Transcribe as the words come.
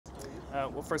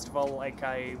Well, first of all, like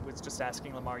I was just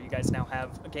asking Lamar, you guys now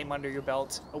have a game under your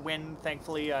belt, a win,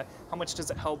 thankfully. How much does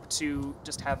it help to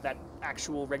just have that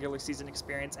actual regular season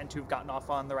experience and to have gotten off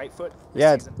on the right foot this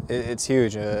Yeah, season? it's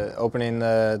huge. Opening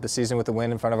the season with a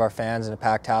win in front of our fans in a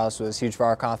packed house was huge for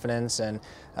our confidence and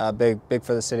big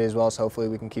for the city as well. So hopefully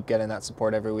we can keep getting that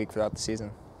support every week throughout the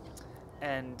season.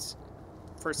 And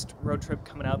first road trip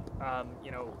coming up,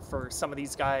 for some of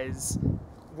these guys,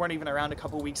 weren't even around a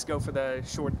couple weeks ago for the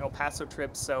short El Paso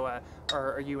trip. So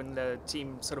are you and the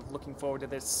team sort of looking forward to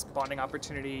this bonding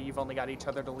opportunity? You've only got each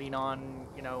other to lean on,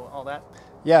 all that?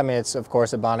 Yeah, I mean, it's of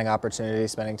course a bonding opportunity,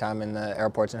 spending time in the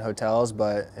airports and hotels,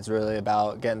 but it's really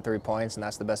about getting 3 points, and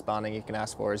that's the best bonding you can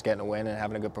ask for, is getting a win and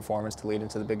having a good performance to lead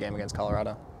into the big game against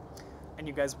Colorado. And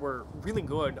you guys were really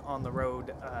good on the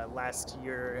road last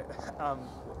year.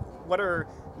 What are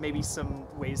maybe some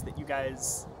ways that you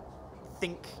guys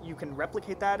think you can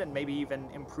replicate that and maybe even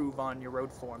improve on your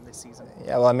road form this season?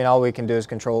 Yeah, well, I mean, all we can do is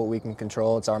control what we can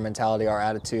control. It's our mentality, our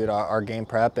attitude, our game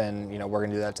prep, and we're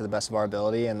going to do that to the best of our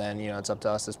ability. And then it's up to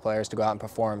us as players to go out and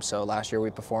perform. So last year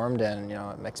we performed, and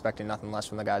I'm expecting nothing less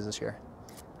from the guys this year.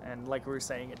 And like we were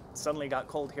saying, it suddenly got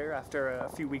cold here after a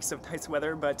few weeks of nice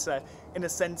weather. But in a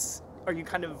sense, are you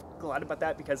kind of glad about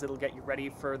that because it'll get you ready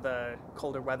for the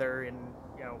colder weather in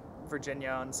Virginia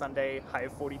on Sunday, high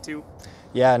of 42?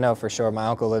 Yeah, no, for sure. My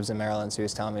uncle lives in Maryland, so he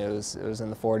was telling me it was in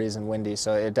the 40s and windy.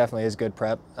 So it definitely is good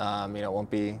prep. It won't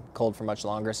be cold for much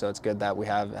longer, so it's good that we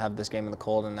have this game in the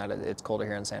cold and that it's colder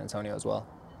here in San Antonio as well.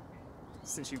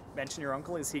 Since you mentioned your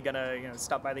uncle, is he gonna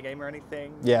stop by the game or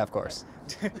anything? Yeah, of course.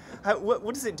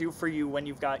 What does it do for you when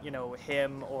you've got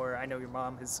him, or I know your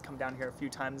mom has come down here a few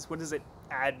times? What does it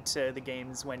add to the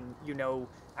games when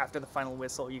after the final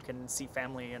whistle you can see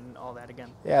family and all that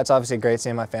again? Yeah, it's obviously great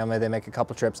seeing my family. They make a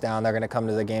couple trips down. They're going to come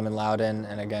to the game in Loudoun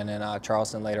and again in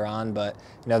Charleston later on. But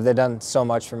they've done so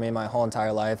much for me my whole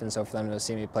entire life, and so for them to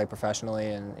see me play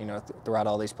professionally and throughout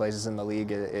all these places in the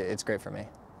league, it's great for me.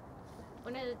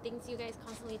 One of the things you guys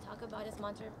constantly talk about is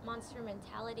monster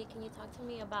mentality. Can you talk to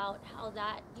me about how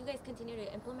you guys continue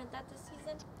to implement that this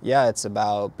season? Yeah, it's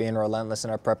about being relentless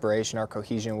in our preparation, our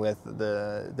cohesion with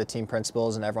the team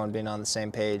principals, and everyone being on the same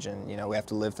page. And we have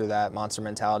to live through that monster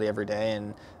mentality every day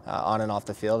and on and off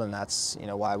the field. And that's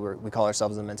why we call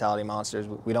ourselves the mentality monsters.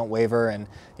 We don't waver, and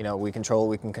we control what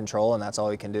we can control, and that's all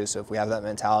we can do. So if we have that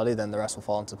mentality, then the rest will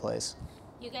fall into place.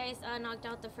 You guys knocked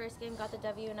out the first game, got the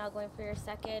W, now going for your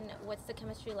second. What's the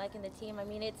chemistry like in the team? I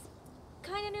mean, it's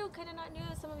kind of new, kind of not new.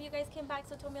 Some of you guys came back,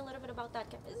 so tell me a little bit about that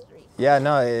chemistry. Yeah,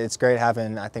 no, it's great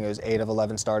having, I think it was 8 of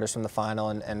 11 starters from the final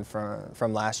and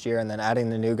from last year, and then adding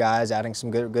the new guys, adding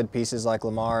some good pieces like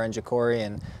Lamar and Ja'Cory,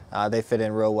 and they fit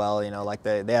in real well. Like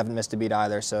they haven't missed a beat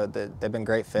either, so they've been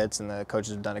great fits, and the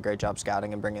coaches have done a great job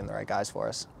scouting and bringing in the right guys for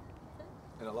us.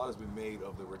 And a lot has been made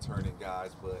of the returning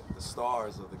guys, but the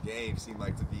stars of the game seem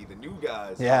like to be the new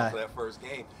guys for that first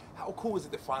game. How cool is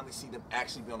it to finally see them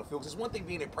actually be on the field? 'Cause it's one thing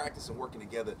being in practice and working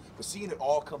together, but seeing it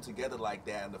all come together like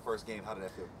that in the first game, how did that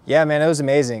feel? Yeah, man, it was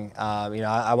amazing.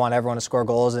 I want everyone to score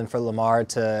goals, and for Lamar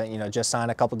to just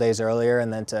sign a couple days earlier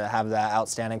and then to have that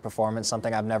outstanding performance,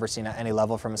 something I've never seen at any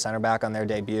level from a center back on their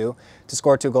debut. To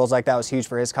score 2 goals like that was huge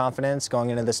for his confidence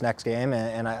going into this next game,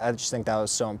 and I just think that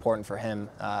was so important for him,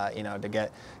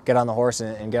 to get on the horse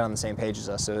and get on the same page as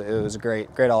us. So it was great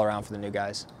all around for the new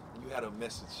guys. You had a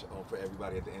message for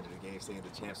everybody at the end of the game saying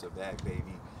the champs are back, baby.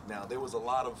 Now there was a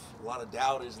lot of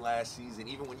doubters last season.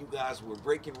 Even when you guys were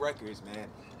breaking records, man,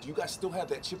 do you guys still have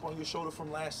that chip on your shoulder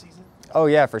from last season? Oh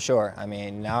yeah, for sure. I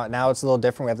mean, now it's a little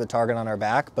different. We have the target on our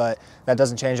back, but that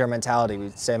doesn't change our mentality.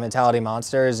 We say mentality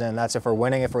monsters, and that's if we're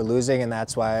winning, if we're losing, and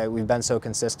that's why we've been so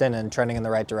consistent and trending in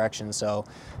the right direction. So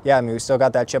yeah, I mean, we still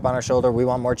got that chip on our shoulder. We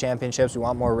want more championships, we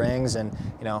want more rings, and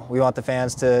we want the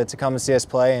fans to come and see us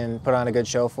play and put on a good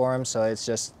show for them. So it's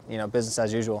just business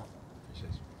as usual.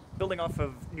 Building off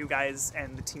of new guys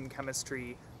and the team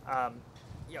chemistry,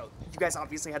 you guys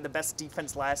obviously had the best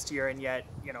defense last year, and yet,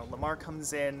 Lamar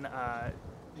comes in,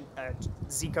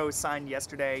 Zico signed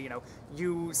yesterday,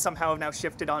 you somehow have now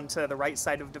shifted onto the right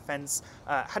side of defense.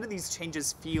 How do these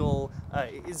changes feel?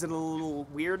 Is it a little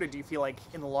weird, or do you feel like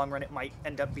in the long run it might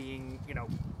end up being,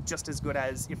 just as good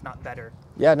as, if not better?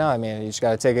 Yeah, no, I mean, you just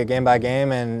got to take it game by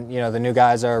game, and the new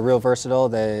guys are real versatile.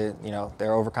 They're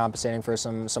overcompensating for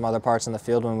some other parts in the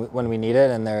field when we need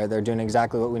it, and they're doing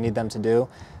exactly what we need them to do.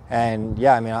 And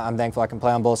yeah, I mean, I'm thankful I can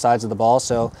play on both sides of the ball.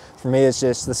 So for me, it's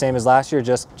just the same as last year,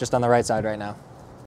 just on the right side right now.